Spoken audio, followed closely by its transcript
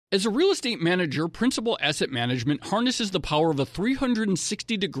As a real estate manager, Principal Asset Management harnesses the power of a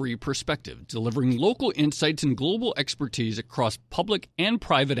 360-degree perspective, delivering local insights and global expertise across public and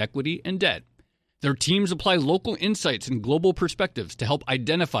private equity and debt. Their teams apply local insights and global perspectives to help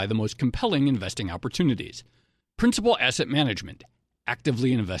identify the most compelling investing opportunities. Principal Asset Management.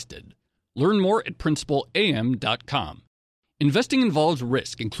 Actively invested. Learn more at principalam.com. Investing involves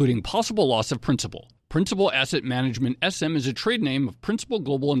risk, including possible loss of principal. Principal Asset Management SM is a trade name of Principal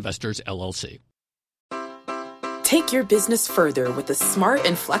Global Investors, LLC. Take your business further with the smart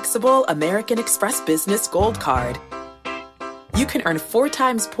and flexible American Express Business Gold Card. You can earn 4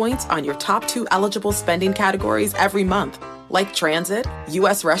 times points on your top 2 eligible spending categories every month, like transit,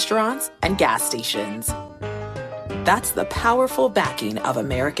 U.S. restaurants, and gas stations. That's the powerful backing of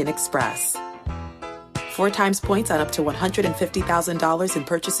American Express. 4 times points on up to $150,000 in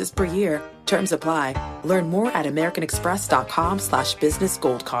purchases per year. Terms apply. Learn more at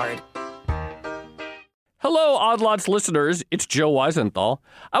americanexpress.com/businessgoldcard. Hello, Odd Lots listeners. It's Joe Weisenthal.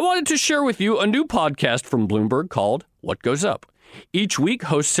 I wanted to share with you a new podcast from Bloomberg called What Goes Up. Each week,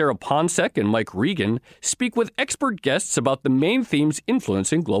 hosts Sarah Ponsek and Mike Regan speak with expert guests about the main themes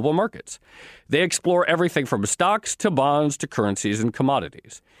influencing global markets. They explore everything from stocks to bonds to currencies and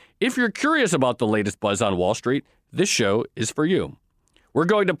commodities. If you're curious about the latest buzz on Wall Street, this show is for you. We're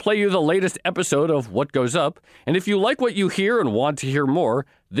going to play you the latest episode of What Goes Up, and if you like what you hear and want to hear more,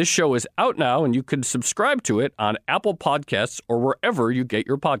 this show is out now and you can subscribe to it on Apple Podcasts or wherever you get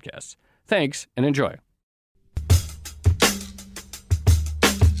your podcasts. Thanks and enjoy.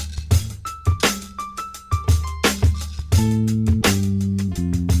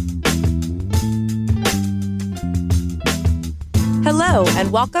 Hello,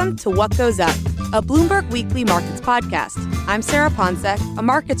 and welcome to What Goes Up, a Bloomberg Weekly Markets podcast. I'm Sarah Ponsek, a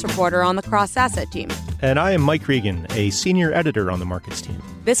markets reporter on the Cross Asset team. And I am Mike Regan, a senior editor on the markets team.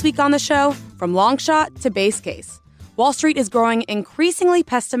 This week on the show, from long shot to base case, Wall Street is growing increasingly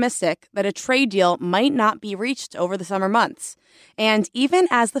pessimistic that a trade deal might not be reached over the summer months. And even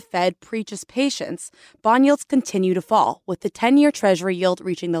as the Fed preaches patience, bond yields continue to fall, with the 10-year Treasury yield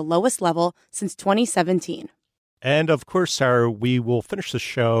reaching the lowest level since 2017. And of course, Sarah, we will finish the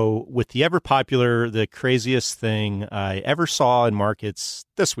show with the ever-popular, the craziest thing I ever saw in markets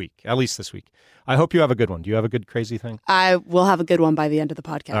this week, at least this week. I hope you have a good one. Do you have a good crazy thing? I will have a good one by the end of the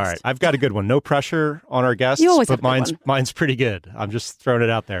podcast. All right. I've got a good one. No pressure on our guests, you always but have a good one. Mine's pretty good. I'm just throwing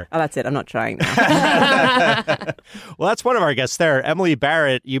it out there. Oh, that's it. I'm not trying now. Well, that's one of our guests there. Emily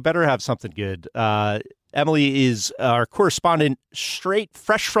Barrett, you better have something good. Emily is our correspondent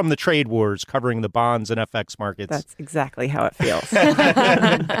fresh from the trade wars, covering the bonds and FX markets. That's exactly how it feels.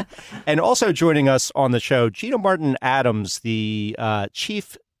 And also joining us on the show, Gina Martin-Adams, the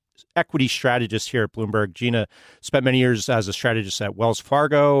chief equity strategist here at Bloomberg. Gina spent many years as a strategist at Wells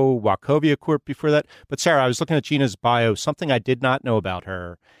Fargo, Wachovia Corp before that. But Sarah, I was looking at Gina's bio, something I did not know about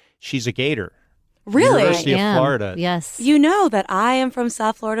her. She's a Gator. Really? University of Florida. Yes. You know that I am from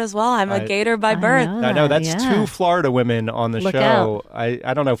South Florida as well. I'm a Gator by birth. I know. That's 2 Florida women on the Look show.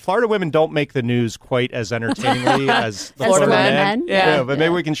 I don't know. Florida women don't make the news quite as entertainingly as the Florida men. Yeah. But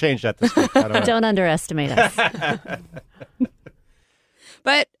maybe we can change that this week. I don't know. Don't underestimate us.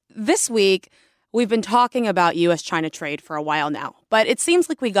 But this week, we've been talking about U.S.-China trade for a while now, but it seems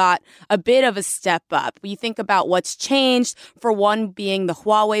like we got a bit of a step up. You think about what's changed, for one being the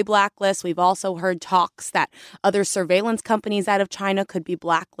Huawei blacklist. We've also heard talks that other surveillance companies out of China could be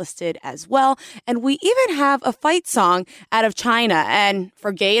blacklisted as well. And we even have a fight song out of China. And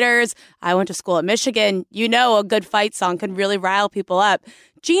for Gators, I went to school at Michigan. You know, a good fight song can really rile people up.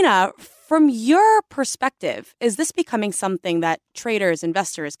 Gina, from your perspective, is this becoming something that traders,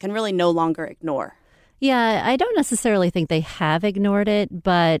 investors can really no longer ignore? Yeah, I don't necessarily think they have ignored it,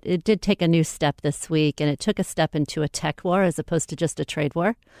 but it did take a new step this week, and it took a step into a tech war as opposed to just a trade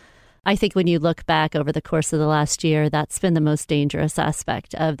war. I think when you look back over the course of the last year, that's been the most dangerous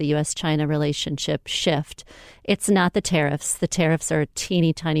aspect of the U.S.-China relationship shift. It's not the tariffs. The tariffs are a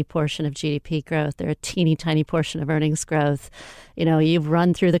teeny tiny portion of GDP growth. They're a teeny tiny portion of earnings growth. You know, you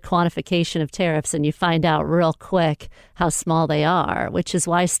run through the quantification of tariffs and you find out real quick how small they are, which is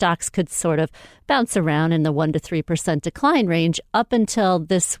why stocks could sort of bounce around in the 1% to 3% decline range up until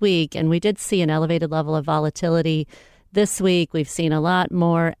this week. And we did see an elevated level of volatility. This week, we've seen a lot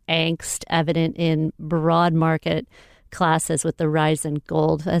more angst evident in broad market classes, with the rise in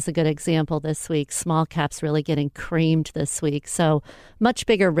gold as a good example this week. Small caps really getting creamed this week. So much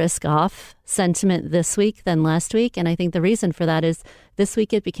bigger risk off sentiment this week than last week. And I think the reason for that is this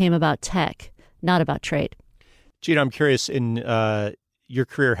week it became about tech, not about trade. Gina, I'm curious, in your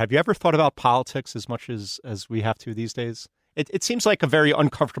career, have you ever thought about politics as much as we have to these days? It seems like a very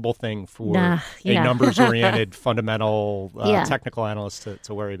uncomfortable thing for a yeah. numbers-oriented, fundamental, Yeah. technical analyst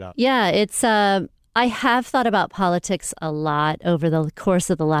to worry about. Yeah, it's. I have thought about politics a lot over the course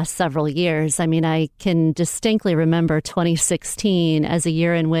of the last several years. I mean, I can distinctly remember 2016 as a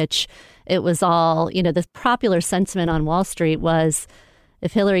year in which it was all, the popular sentiment on Wall Street was,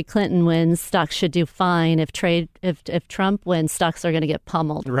 if Hillary Clinton wins, stocks should do fine. If Trump wins, stocks are going to get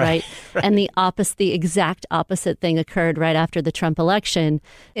pummeled, right? And the exact opposite thing occurred right after the Trump election.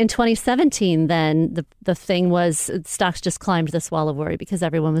 In 2017, then the thing was stocks just climbed this wall of worry because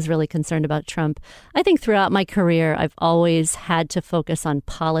everyone was really concerned about Trump. I think throughout my career, I've always had to focus on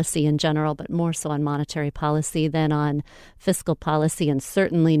policy in general, but more so on monetary policy than on fiscal policy, and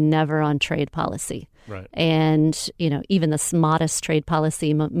certainly never on trade policy. Right. And, even the modest trade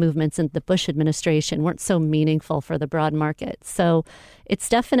policy movements in the Bush administration weren't so meaningful for the broad market. So it's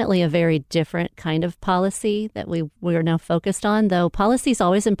definitely a very different kind of policy that we are now focused on, though policy is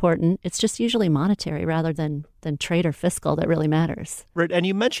always important. It's just usually monetary rather than trade or fiscal that really matters. Right. And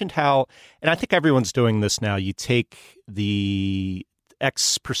you mentioned how, and I think everyone's doing this now, you take the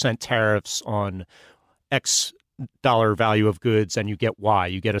X percent tariffs on X dollar value of goods and you get Y.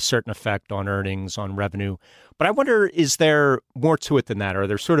 You get a certain effect on earnings, on revenue. But I wonder, is there more to it than that? Are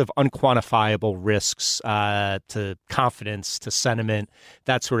there sort of unquantifiable risks to confidence, to sentiment,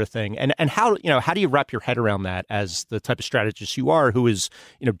 that sort of thing? And how do you wrap your head around that as the type of strategist you are, who is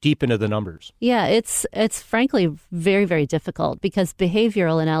deep into the numbers? Yeah, it's frankly very, very difficult because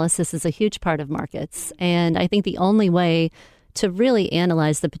behavioral analysis is a huge part of markets. And I think the only way to really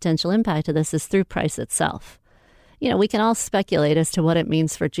analyze the potential impact of this is through price itself. We can all speculate as to what it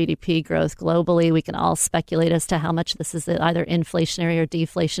means for GDP growth globally. We can all speculate as to how much this is either inflationary or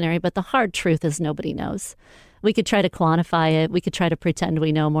deflationary, but the hard truth is nobody knows. We could try to quantify it. We could try to pretend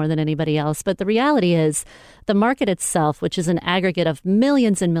we know more than anybody else. But the reality is the market itself, which is an aggregate of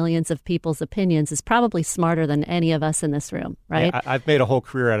millions and millions of people's opinions, is probably smarter than any of us in this room, right? Yeah, I've made a whole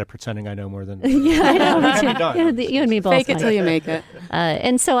career out of pretending I know more than yeah, I know. You and me both. Fake it till you make it.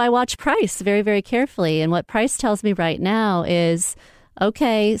 And so I watch price very, very carefully. And what price tells me right now is,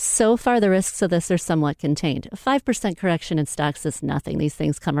 okay, so far the risks of this are somewhat contained. A 5% correction in stocks is nothing. These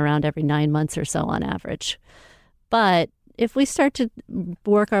things come around every 9 months or so on average. But if we start to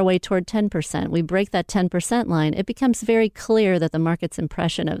work our way toward 10%, we break that 10% line, it becomes very clear that the market's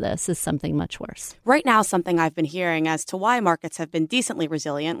impression of this is something much worse. Right now, something I've been hearing as to why markets have been decently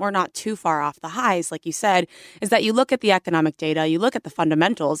resilient, we're not too far off the highs, like you said, is that you look at the economic data, you look at the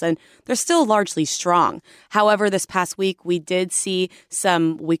fundamentals, and they're still largely strong. However, this past week, we did see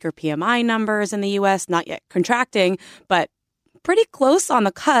some weaker PMI numbers in the U.S., not yet contracting, but pretty close on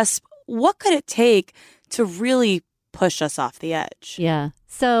the cusp. What could it take to really push us off the edge? Yeah.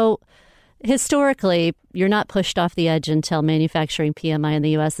 So historically, you're not pushed off the edge until manufacturing PMI in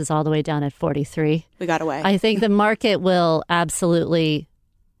the U.S. is all the way down at 43. We got away. I think the market will absolutely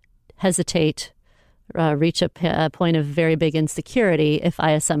hesitate, reach a point of very big insecurity if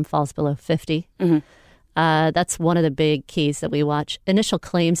ISM falls below 50. Mm-hmm. That's one of the big keys that we watch. Initial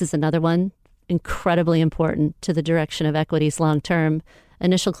claims is another one, incredibly important to the direction of equities long term.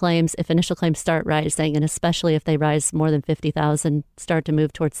 Initial claims, if initial claims start rising, and especially if they rise more than 50,000, start to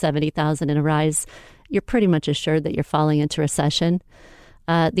move towards 70,000 in a rise, you're pretty much assured that you're falling into recession.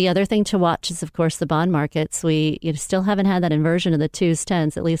 The other thing to watch is, of course, the bond markets. We still haven't had that inversion of the 2s,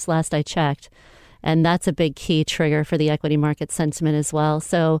 10s, at least last I checked. And that's a big key trigger for the equity market sentiment as well.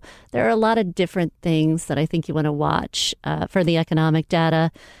 So there are a lot of different things that I think you want to watch for the economic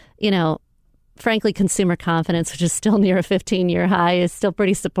data. Frankly, consumer confidence, which is still near a 15-year high, is still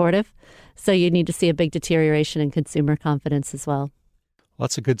pretty supportive. So you need to see a big deterioration in consumer confidence as well. Well,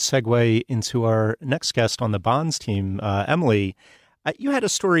 that's a good segue into our next guest on the bonds team, Emily. You had a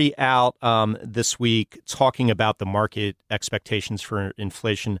story out this week talking about the market expectations for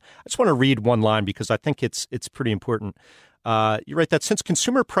inflation. I just want to read one line because I think it's pretty important. You write that since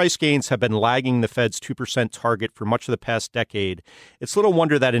consumer price gains have been lagging the Fed's 2% target for much of the past decade, it's little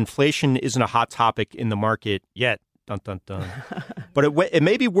wonder that inflation isn't a hot topic in the market yet. Dun, dun, dun. But it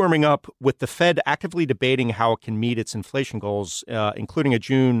may be warming up with the Fed actively debating how it can meet its inflation goals, including a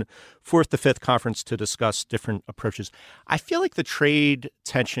June 4th to 5th conference to discuss different approaches. I feel like the trade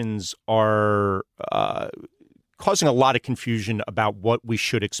tensions are causing a lot of confusion about what we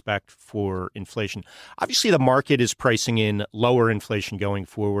should expect for inflation. Obviously, the market is pricing in lower inflation going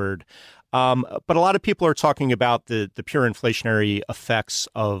forward. But a lot of people are talking about the pure inflationary effects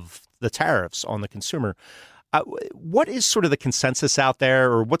of the tariffs on the consumer. What is sort of the consensus out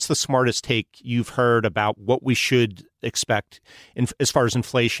there, or what's the smartest take you've heard about what we should expect as far as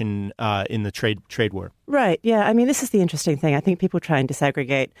inflation in the trade war? Right. Yeah. I mean, this is the interesting thing. I think people try and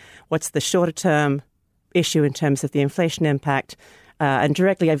disaggregate what's the shorter term issue in terms of the inflation impact. And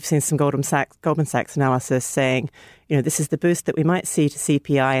directly, I've seen some Goldman Sachs analysis saying, this is the boost that we might see to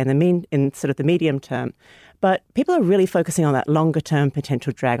CPI in sort of the medium term. But people are really focusing on that longer-term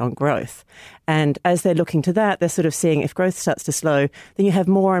potential drag on growth. And as they're looking to that, they're sort of seeing if growth starts to slow, then you have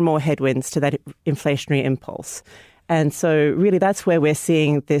more and more headwinds to that inflationary impulse. And so really that's where we're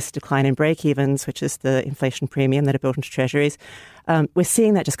seeing this decline in break-evens, which is the inflation premium that are built into treasuries. We're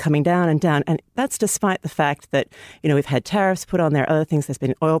seeing that just coming down and down. And that's despite the fact that, we've had tariffs put on there, other things. There's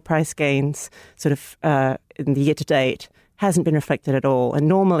been oil price gains sort of in the year to date. Hasn't been reflected at all. And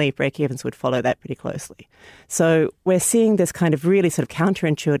normally break-evens would follow that pretty closely. So we're seeing this kind of really sort of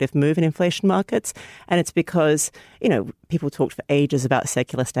counterintuitive move in inflation markets. And it's because, people talked for ages about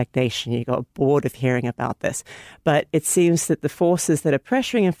secular stagnation. You got bored of hearing about this. But it seems that the forces that are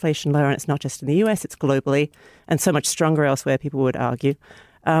pressuring inflation lower, and it's not just in the US, it's globally, and so much stronger elsewhere, people would argue,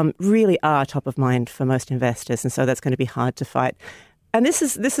 really are top of mind for most investors. And so that's going to be hard to fight. And this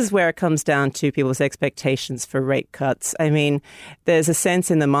is where it comes down to people's expectations for rate cuts. I mean, there's a sense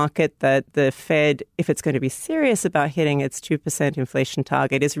in the market that the Fed, if it's going to be serious about hitting its 2% inflation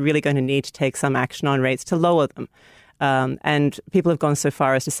target, is really going to need to take some action on rates to lower them. And people have gone so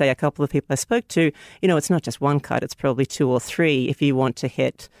far as to say, a couple of people I spoke to, it's not just one cut, it's probably two or three if you want to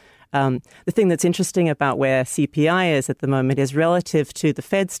hit. The thing that's interesting about where CPI is at the moment is relative to the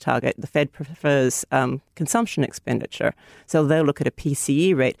Fed's target. The Fed prefers consumption expenditure. So they'll look at a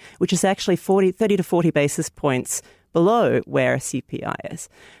PCE rate, which is actually 30 to 40 basis points below where CPI is.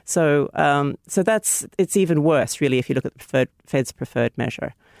 So it's even worse, really, if you look at the Fed's preferred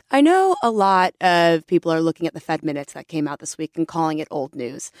measure. I know a lot of people are looking at the Fed minutes that came out this week and calling it old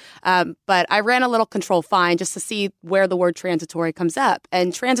news. But I ran a little control find just to see where the word transitory comes up.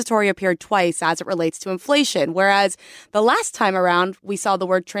 And transitory appeared twice as it relates to inflation, whereas the last time around, we saw the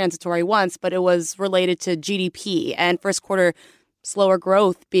word transitory once, but it was related to GDP and first quarter slower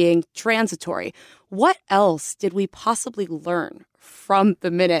growth being transitory. What else did we possibly learn from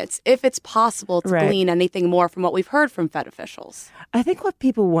the minutes, if it's possible to glean anything more from what we've heard from Fed officials? I think what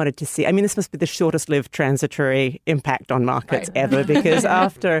people wanted to see, this must be the shortest-lived transitory impact on markets ever, because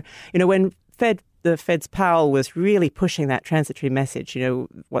after, when the Fed's Powell was really pushing that transitory message,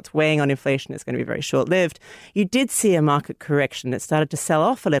 what's weighing on inflation is going to be very short-lived, you did see a market correction that started to sell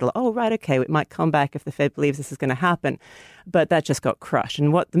off a little. Oh, right, okay, it might come back if the Fed believes this is going to happen. But that just got crushed.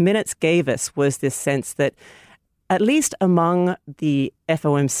 And what the minutes gave us was this sense that at least among the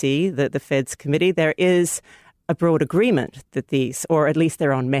FOMC, the Fed's committee, there is a broad agreement that these, or at least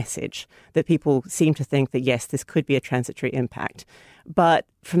they're on message, that people seem to think that, yes, this could be a transitory impact. But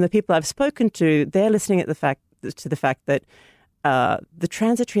from the people I've spoken to, they're listening to the fact that the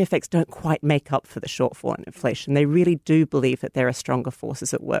transitory effects don't quite make up for the shortfall in inflation. They really do believe that there are stronger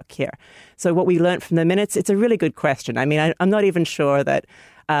forces at work here. So what we learned from the minutes, it's a really good question. I'm not even sure that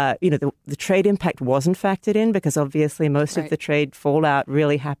the trade impact wasn't factored in, because obviously most of the trade fallout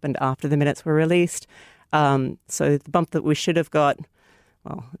really happened after the minutes were released. So the bump that we should have got,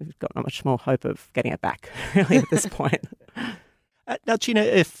 well, we've got not much more hope of getting it back, really, at this point. Now, Gina,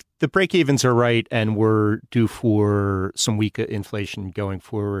 if the break-evens are right and we're due for some weak inflation going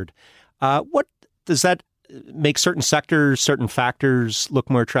forward, what does that make certain sectors, certain factors look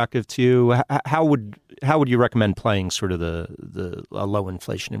more attractive to you? How would you recommend playing sort of the low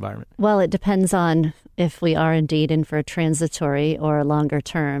inflation environment? Well, it depends on if we are indeed in for a transitory or a longer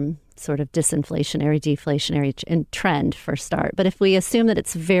term sort of disinflationary, deflationary trend for start. But if we assume that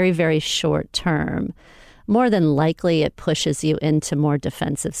it's very, very short term, more than likely it pushes you into more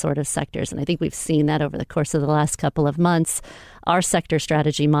defensive sort of sectors. And I think we've seen that over the course of the last couple of months. Our sector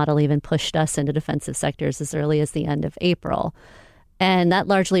strategy model even pushed us into defensive sectors as early as the end of April. And that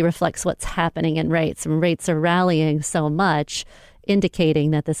largely reflects what's happening in rates. And rates are rallying so much,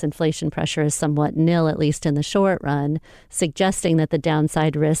 indicating that this inflation pressure is somewhat nil, at least in the short run, suggesting that the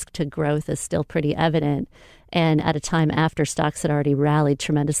downside risk to growth is still pretty evident. And at a time after stocks had already rallied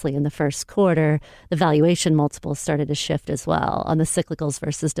tremendously in the first quarter, the valuation multiples started to shift as well on the cyclicals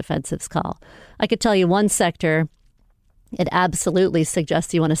versus defensives call. I could tell you one sector it absolutely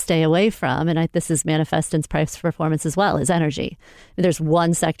suggests you want to stay away from, and this is manifest in price performance as well, is energy. There's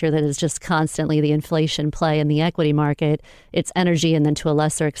one sector that is just constantly the inflation play in the equity market. It's energy, and then to a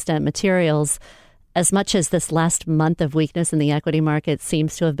lesser extent materials. as much as this last month of weakness in the equity market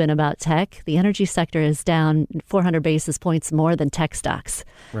seems to have been about tech, the energy sector is down 400 basis points more than tech stocks.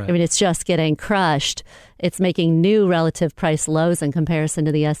 Right. I mean, it's just getting crushed. It's making new relative price lows in comparison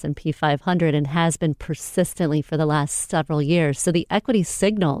to the S&P 500 and has been persistently for the last several years. So the equity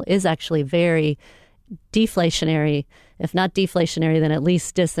signal is actually very deflationary, if not deflationary, then at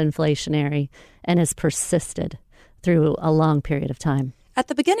least disinflationary, and has persisted through a long period of time. At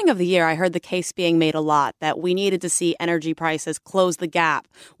the beginning of the year, I heard the case being made a lot that we needed to see energy prices close the gap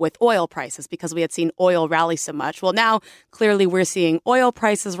with oil prices because we had seen oil rally so much. Well, now clearly we're seeing oil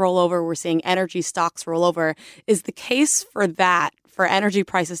prices roll over. We're seeing energy stocks roll over. Is the case for that, for energy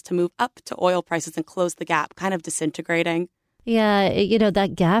prices to move up to oil prices and close the gap, kind of disintegrating? Yeah,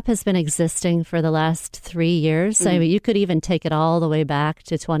 that gap has been existing for the last 3 years. Mm-hmm. I mean, you could even take it all the way back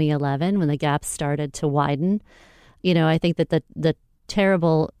to 2011 when the gap started to widen. I think that the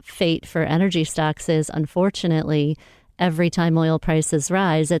terrible fate for energy stocks is, unfortunately, every time oil prices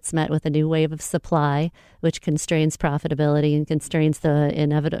rise, it's met with a new wave of supply, which constrains profitability and constrains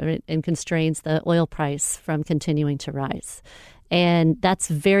the oil price from continuing to rise. And that's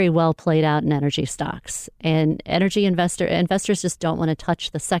very well played out in energy stocks. And investors just don't want to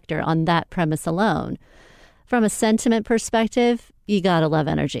touch the sector on that premise alone. From a sentiment perspective, you got to love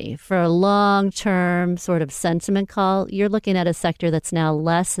energy. For a long-term sort of sentiment call, you're looking at a sector that's now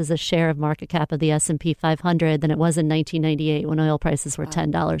less as a share of market cap of the S&P 500 than it was in 1998 when oil prices were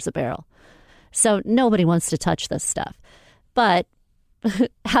 $10 a barrel. So nobody wants to touch this stuff. But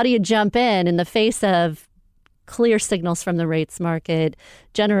how do you jump in the face of clear signals from the rates market,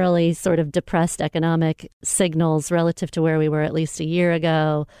 generally sort of depressed economic signals relative to where we were at least a year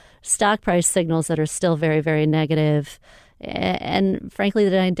ago, stock price signals that are still very, very negative. And frankly,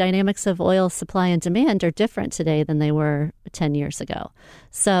 the dynamics of oil supply and demand are different today than they were 10 years ago.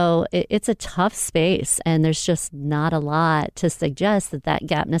 So it's a tough space, and there's just not a lot to suggest that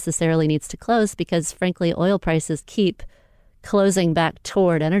gap necessarily needs to close because, frankly, oil prices keep closing back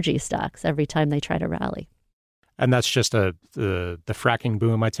toward energy stocks every time they try to rally. And that's just the fracking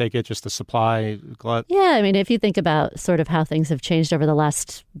boom, I take it, just the supply glut? Yeah, I mean, if you think about sort of how things have changed over the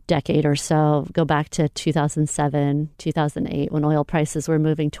last decade or so, go back to 2007, 2008, when oil prices were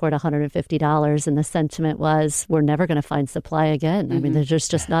moving toward $150, and the sentiment was, we're never going to find supply again. Mm-hmm. I mean, there's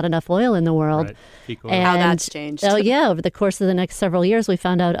just not enough oil in the world. Right. And, how that's changed. Oh, yeah, over the course of the next several years, we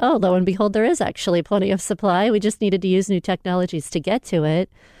found out, lo and behold, there is actually plenty of supply. We just needed to use new technologies to get to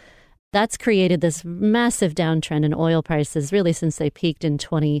it. That's created this massive downtrend in oil prices, really since they peaked in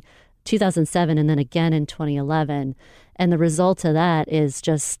 2007 and then again in 2011. And the result of that is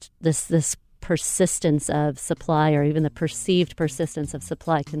just this persistence of supply, or even the perceived persistence of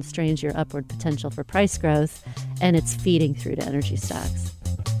supply, constrains your upward potential for price growth, and it's feeding through to energy stocks.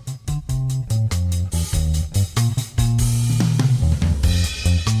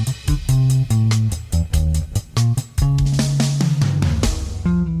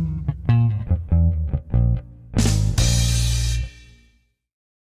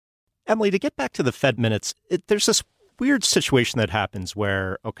 Emily, to get back to the Fed minutes, there's this weird situation that happens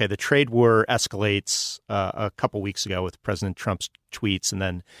where, okay, the trade war escalates a couple weeks ago with President Trump's tweets, and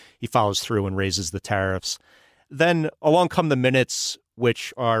then he follows through and raises the tariffs. Then along come the minutes,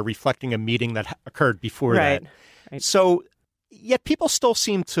 which are reflecting a meeting that occurred before that. Right. So yet people still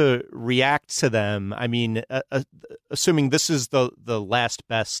seem to react to them. I mean, assuming this is the last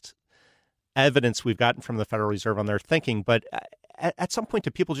best evidence we've gotten from the Federal Reserve on their thinking, but at some point,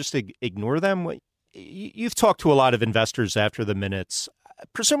 do people just ignore them? You've talked to a lot of investors after the minutes.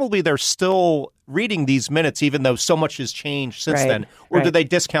 Presumably, they're still reading these minutes, even though so much has changed since then. Or do they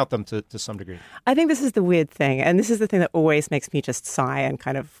discount them to some degree? I think this is the weird thing. And this is the thing that always makes me just sigh and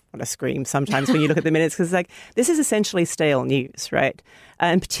kind of want to scream sometimes when you look at the minutes. Because this is essentially stale news, right?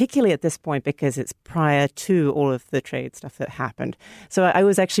 And particularly at this point, because it's prior to all of the trade stuff that happened. So I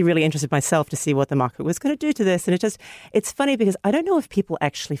was actually really interested myself to see what the market was going to do to this. And it's funny because I don't know if people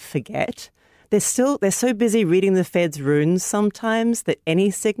actually forget. They're so busy reading the Fed's runes sometimes that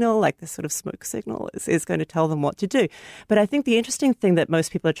any signal, like this sort of smoke signal, is going to tell them what to do. But I think the interesting thing that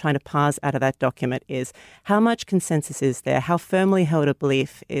most people are trying to parse out of that document is how much consensus is there? How firmly held a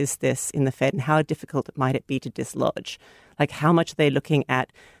belief is this in the Fed, and how difficult might it be to dislodge? Like, how much are they looking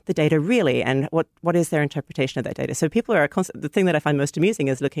at the data really, and what is their interpretation of that data? So people are the thing that I find most amusing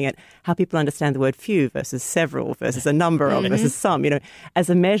is looking at how people understand the word few versus several versus a number of versus some, as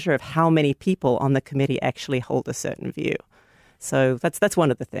a measure of how many people on the committee actually hold a certain view. So that's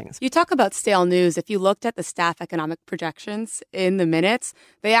one of the things. You talk about stale news. If you looked at the staff economic projections in the minutes,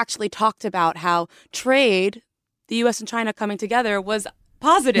 they actually talked about how trade, the U.S. and China coming together, was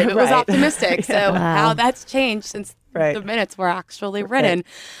positive. It was Right. optimistic. So how that's changed since Right. the minutes were actually written.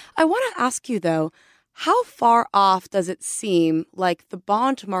 I want to ask you, though, how far off does it seem like the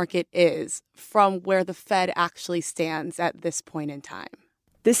bond market is from where the Fed actually stands at this point in time?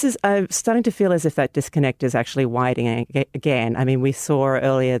 This is starting to feel as if that disconnect is actually widening again. I mean, we saw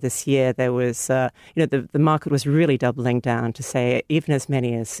earlier this year there was, the market was really doubling down to say even as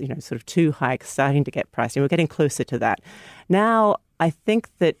many as, sort of 2 hikes starting to get priced. And we're getting closer to that. Now, I think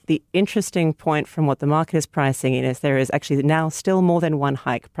that the interesting point from what the market is pricing in is there is actually now still more than 1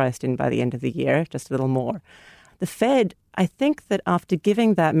 hike priced in by the end of the year, just a little more. The Fed, I think that after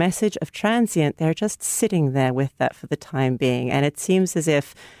giving that message of transient, they're just sitting there with that for the time being. And it seems as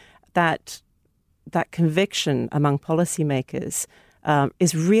if that conviction among policymakers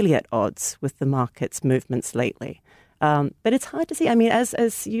is really at odds with the market's movements lately. But it's hard to see. I mean,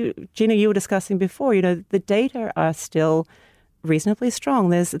 as you, Gina, you were discussing before, the data are still reasonably strong.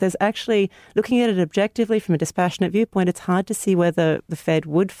 There's actually, looking at it objectively from a dispassionate viewpoint, it's hard to see whether the Fed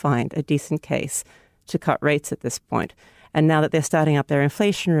would find a decent case to cut rates at this point. And now that they're starting up their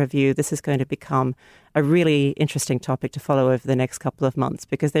inflation review, this is going to become a really interesting topic to follow over the next couple of months,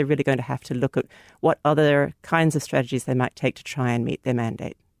 because they're really going to have to look at what other kinds of strategies they might take to try and meet their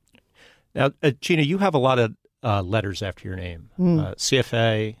mandate. Now, Gina, you have a lot of letters after your name.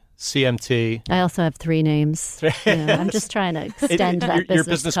 CFA, CMT. I also have 3 names. I'm just trying to extend that your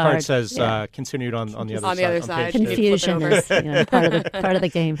business card says continued on the other side. On the other side. Confusion is part of the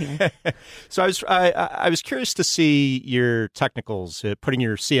game here. So I was curious to see your technicals, putting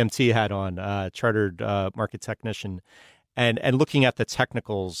your CMT hat on, chartered market technician, and looking at the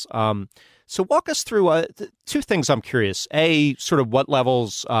technicals. So walk us through 2 things I'm curious. A, sort of what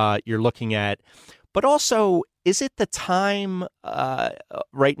levels you're looking at, but also, is it the time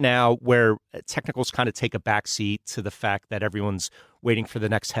right now where technicals kind of take a backseat to the fact that everyone's waiting for the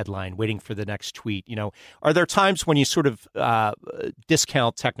next headline, waiting for the next tweet? Are there times when you sort of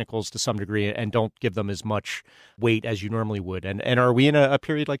discount technicals to some degree and don't give them as much weight as you normally would? And are we in a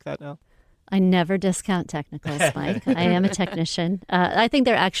period like that now? I never discount technicals, Mike. I am a technician. I think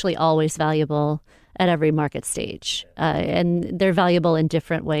they're actually always valuable at every market stage. And they're valuable in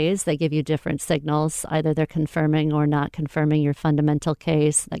different ways. They give you different signals. Either they're confirming or not confirming your fundamental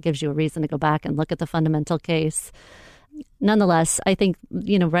case. That gives you a reason to go back and look at the fundamental case. Nonetheless, I think,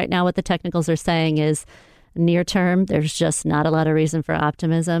 right now what the technicals are saying is near term, there's just not a lot of reason for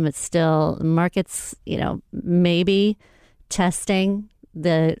optimism. It's still markets, maybe testing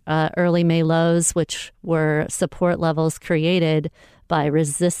the early May lows, which were support levels created by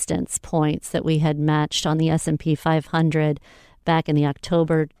resistance points that we had matched on the S&P 500 back in the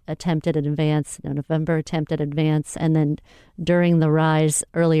October attempted advance, November attempted advance. And then during the rise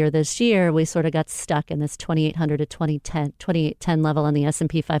earlier this year, we sort of got stuck in this 2800 to 2810 level on the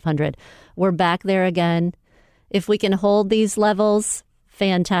S&P 500. We're back there again. If we can hold these levels,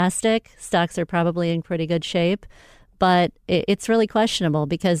 fantastic. Stocks are probably in pretty good shape. But it's really questionable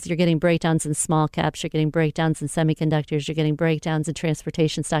because you're getting breakdowns in small caps, you're getting breakdowns in semiconductors, you're getting breakdowns in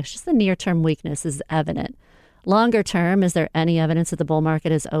transportation stocks. Just the near-term weakness is evident. Longer term, is there any evidence that the bull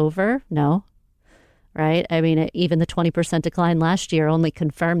market is over? No. Right? I mean, even the 20% decline last year only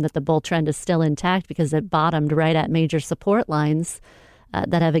confirmed that the bull trend is still intact because it bottomed right at major support lines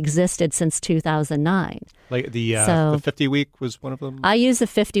that have existed since 2009. Like the 50-week was one of them? I use the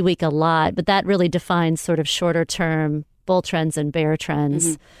 50-week a lot, but that really defines sort of shorter-term bull trends and bear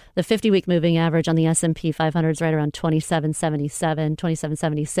trends. Mm-hmm. The 50-week moving average on the S&P 500 is right around 2777,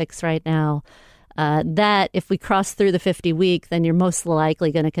 2776 right now. That, if we cross through the 50-week, then you're most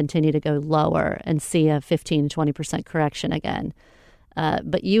likely going to continue to go lower and see a 15 to 20% correction again.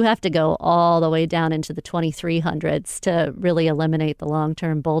 But you have to go all the way down into the 2300s to really eliminate the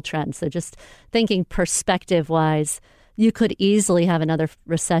long-term bull trend. So just thinking perspective-wise, you could easily have another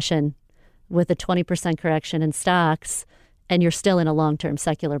recession with a 20% correction in stocks, and you're still in a long-term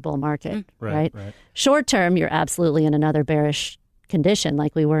secular bull market, right? Short-term, you're absolutely in another bearish condition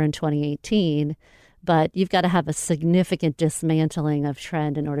like we were in 2018, but you've got to have a significant dismantling of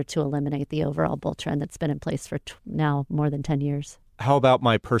trend in order to eliminate the overall bull trend that's been in place for now more than 10 years. How about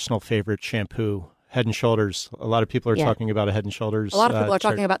my personal favorite shampoo, Head and Shoulders? A lot of people are talking about a Head and Shoulders. A lot of people are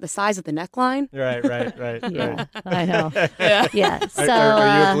talking about the size of the neckline. Right. Yeah, I know. Yeah. So,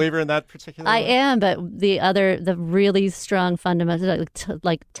 are you a believer in that particular I one? am, but the really strong fundamental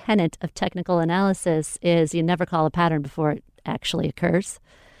like tenet of technical analysis is you never call a pattern before it actually occurs.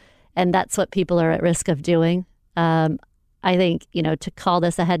 And that's what people are at risk of doing. I think, to call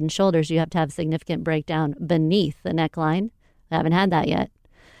this a Head and Shoulders, you have to have significant breakdown beneath the neckline. I haven't had that yet.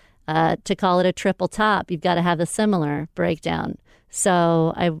 To call it a triple top, you've got to have a similar breakdown.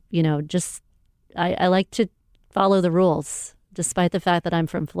 So I like to follow the rules, despite the fact that I'm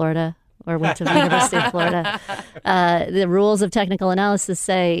from Florida or went to the University of Florida. The rules of technical analysis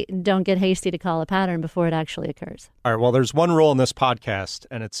say don't get hasty to call a pattern before it actually occurs. All right. Well, there's one rule in this podcast,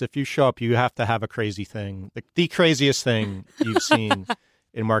 and it's if you show up, you have to have a crazy thing, the craziest thing you've seen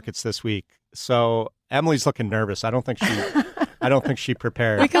in markets this week. So Emily's looking nervous. I don't think she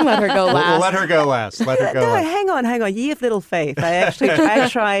prepared. We can let her go last. We'll let her go last. Let her go No, last. hang on. Ye of little faith. I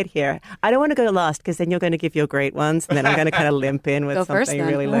tried here. I don't want to go last because then you're going to give your great ones, and then I'm going to kind of limp in with Go first, something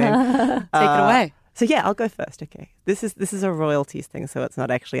then. really lame. Take it away. So yeah, I'll go first. Okay, this is a royalties thing, so it's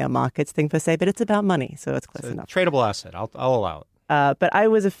not actually a markets thing per se, but it's about money, so it's close enough. Tradable asset. I'll allow it. But I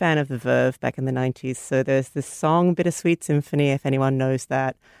was a fan of the Verve back in the 90s. So there's this song, Bittersweet Symphony, if anyone knows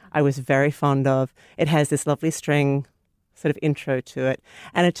that, I was very fond of. It has this lovely string sort of intro to it.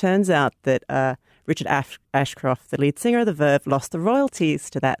 And it turns out that Richard Ashcroft, the lead singer of the Verve, lost the royalties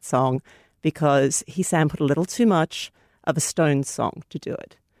to that song because he sampled a little too much of a Stones song to do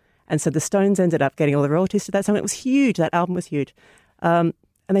it. And so the Stones ended up getting all the royalties to that song. It was huge. That album was huge. And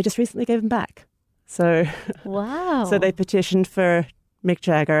they just recently gave them back. So, Wow. So they petitioned for Mick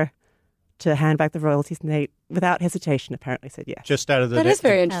Jagger to hand back the royalties, and they, without hesitation, apparently said yes. Just out of the That is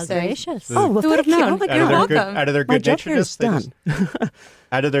very How interesting. gracious. Oh, well, Who would have thank you. known? Oh, my You're God. welcome. out of their My good job here is naturedness. done.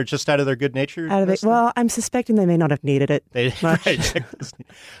 Out of their good nature. Well, I'm suspecting they may not have needed it much. Right.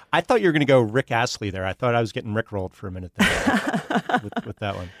 I thought you were going to go Rick Astley there. I thought I was getting rickrolled for a minute there with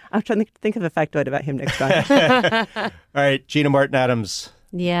that one. I'm trying to think of a factoid about him next time. All right, Gina Martin Adams.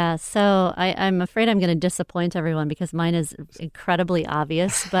 Yeah, so I'm afraid I'm going to disappoint everyone because mine is incredibly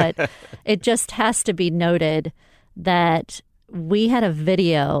obvious, but it just has to be noted that we had a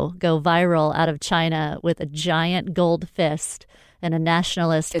video go viral out of China with a giant gold fist and a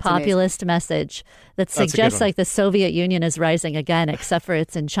nationalist It's populist message that That's a good suggests one. like the Soviet Union is rising again, except for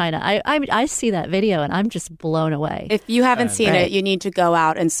it's in China. I see that video and I'm just blown away. If you haven't seen Right. it, you need to go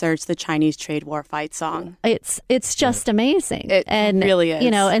out and search the Chinese trade war fight song. It's just amazing. It and really is. You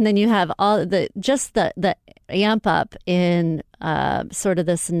know, and then you have all the amp up in sort of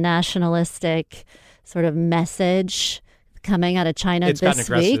this nationalistic sort of message coming out of China It's gotten this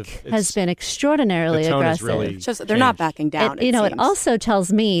aggressive. week has been extraordinarily the tone is aggressive. really It's just they're not changed. backing down. It seems. also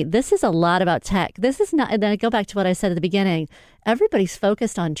tells me this is a lot about tech. This is not, and then I go back to what I said at the beginning. Everybody's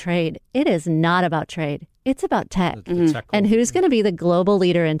focused on trade. It is not about trade. It's about tech. The tech And world. who's going to be the global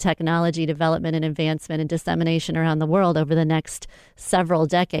leader in technology development and advancement and dissemination around the world over the next several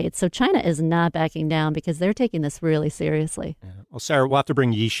decades? So China is not backing down because they're taking this really seriously. Well, Sarah, we'll have to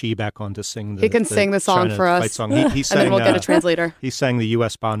bring Yi Shi back on to sing the He can sing the song China for us. fight song. He and sang, then we'll get a translator. He sang the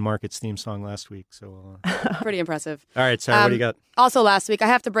U.S. bond markets theme song last week. So, Pretty impressive. all right, Sarah, what do you got? Also, last week, I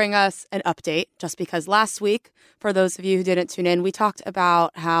have to bring us an update just because last week, for those of you who didn't tune in, we talked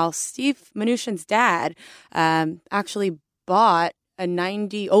about how Steve Mnuchin's dad actually bought a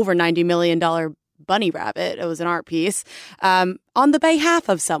over $90 million bunny rabbit. It was an art piece on the behalf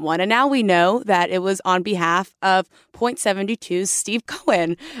of someone. And now we know that it was on behalf of .72's Steve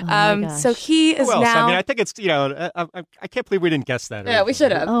Cohen. my gosh. So he is Who else? now... I mean, I think it's, I can't believe we didn't guess that. Yeah, we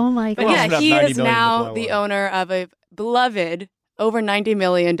should have. Oh my But God. yeah, else would he have $90 is million to now blow the on? owner of a beloved over $90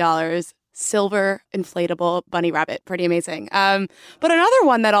 million silver inflatable bunny rabbit. Pretty amazing. But another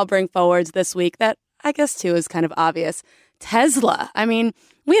one that I'll bring forward this week that I guess too is kind of obvious. Tesla. I mean,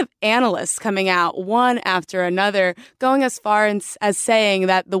 we have analysts coming out one after another going as far as saying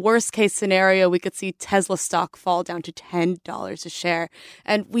that the worst case scenario, we could see Tesla stock fall down to $10 a share.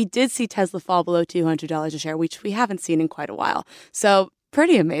 And we did see Tesla fall below $200 a share, which we haven't seen in quite a while. So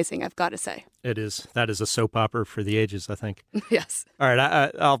pretty amazing, I've got to say. It is. That is a soap opera for the ages, I think. Yes. All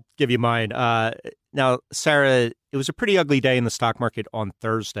right, I'll give you mine. Now, Sarah, it was a pretty ugly day in the stock market on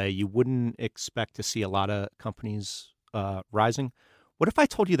Thursday. You wouldn't expect to see a lot of companies rising. What if I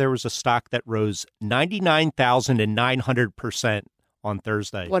told you there was a stock that rose 99,900% on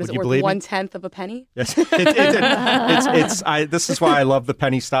Thursday? What is Would it you worth? believe 1/10 of a penny? Yes, this is why I love the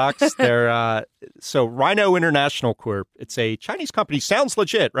penny stocks. They're so Rhino International Corp. It's a Chinese company. Sounds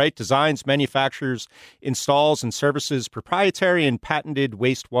legit, right? Designs, manufactures, installs, and services proprietary and patented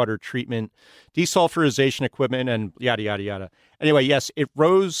wastewater treatment, desulfurization equipment, and yada yada yada. Anyway, yes, it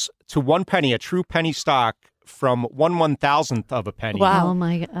rose to 1 penny, a true penny stock, from 1/1000th of a penny. Wow. Oh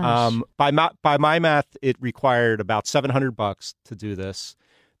my gosh. By my math, it required about $700 to do this.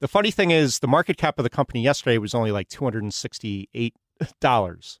 The funny thing is, the market cap of the company yesterday was only like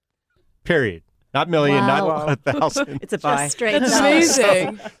 $268. Period. Not million, Wow. not 1,000. It's a buy. Just straight That's dollars.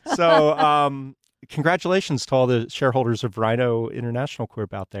 amazing. So congratulations to all the shareholders of Rhino International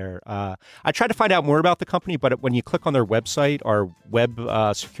Corp out there. I tried to find out more about the company, but when you click on their website, our web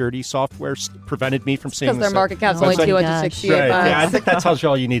security software prevented me from seeing Because their market cap's only my 268 gosh. bucks. Yeah, I think that tells you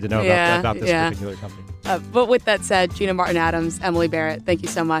all you need to know Yeah, about this yeah. particular company. But with that said, Gina Martin Adams, Emily Barrett, thank you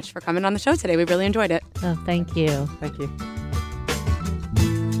so much for coming on the show today. We really enjoyed it. Oh, thank you. Thank you.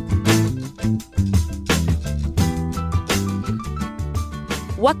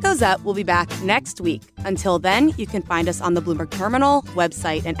 What Goes Up will be back next week. Until then, you can find us on the Bloomberg Terminal,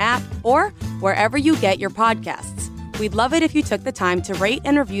 website, and app, or wherever you get your podcasts. We'd love it if you took the time to rate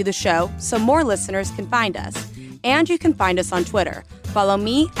and review the show so more listeners can find us. And you can find us on Twitter. Follow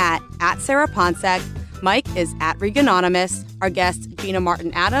me at Sarah Ponsek. Mike is at Reganonymous. Our guest, Gina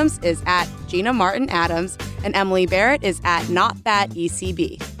Martin Adams, is at Gina Martin Adams. And Emily Barrett is at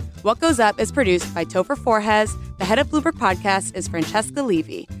NotThatECB. What Goes Up is produced by Topher Forhes. The head of Bloomberg Podcast is Francesca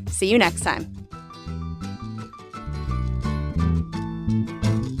Levy. See you next time.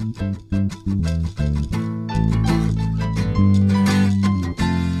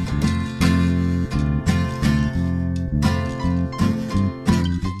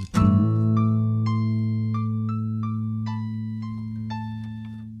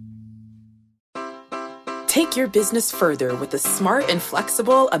 Take your business further with the smart and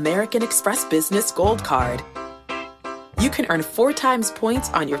flexible American Express Business Gold Card. You can earn 4 times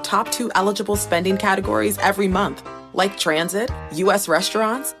points on your top 2 eligible spending categories every month, like transit, U.S.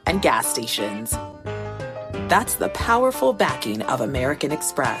 restaurants, and gas stations. That's the powerful backing of American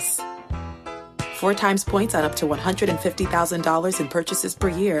Express. 4 times points on up to $150,000 in purchases per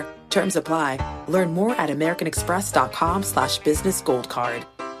year. Terms apply. Learn more at americanexpress.com/businessgoldcard.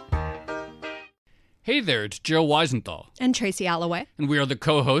 Hey there, it's Joe Weisenthal. And Tracy Alloway. And we are the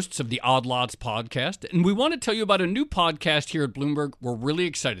co-hosts of the Odd Lots podcast. And we want to tell you about a new podcast here at Bloomberg we're really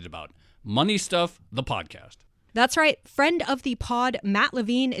excited about. Money Stuff, the podcast. That's right. Friend of the pod, Matt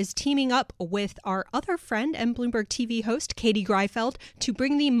Levine, is teaming up with our other friend and Bloomberg TV host, Katie Greifeld, to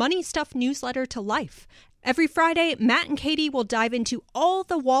bring the Money Stuff newsletter to life. Every Friday, Matt and Katie will dive into all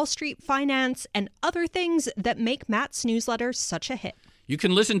the Wall Street finance and other things that make Matt's newsletter such a hit. You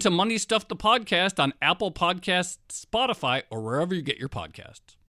can listen to Money Stuff, the podcast on Apple Podcasts, Spotify, or wherever you get your podcasts.